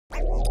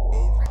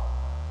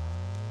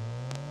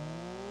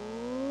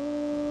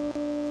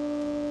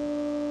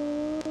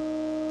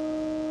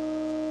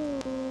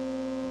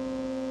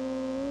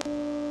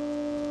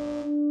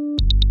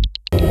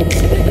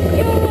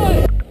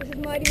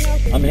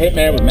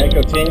Hitman with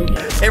Mako-Tv.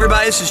 Hey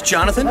everybody, this is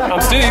Jonathan.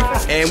 I'm Steve.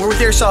 And we're with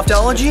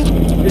Airsoftology.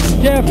 This is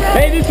Jeff.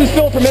 Hey, this is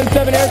Phil from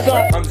M7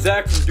 Airsoft. I'm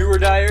Zach from Do or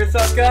Die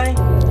Airsoft Guy.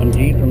 I'm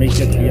Gene from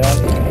HTTI.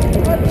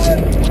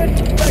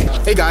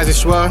 Hey guys,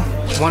 it's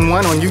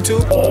Schwa11 on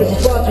YouTube. This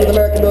is Foxy with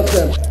American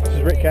Military. This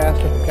is Rick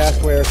Castor from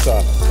Castaway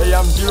Airsoft. Hey,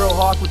 I'm Zero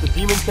Hawk with the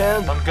Demon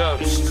Can. I'm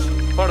Ghost,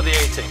 part of the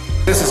A-Team.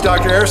 This is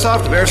Dr.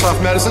 Airsoft of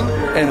Airsoft Medicine.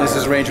 And this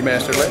is Ranger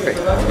Master Larry.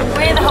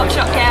 We're the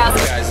Hotshot Cows.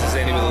 Hey guys, this is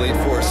Andy with Elite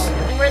Force.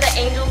 We're the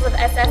Angels of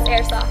SS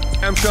Airsoft.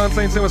 I'm Sean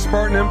St. with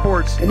Spartan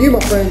Imports. And you, my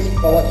friends,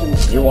 are watching.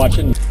 You're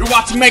watching You're Mako-Tv.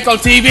 watching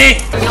Mako-Tv.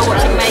 You're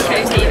watching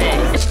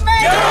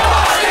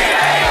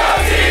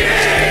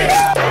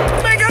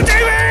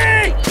Mako-Tv.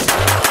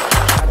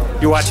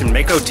 You're watching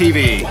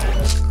Mako-Tv.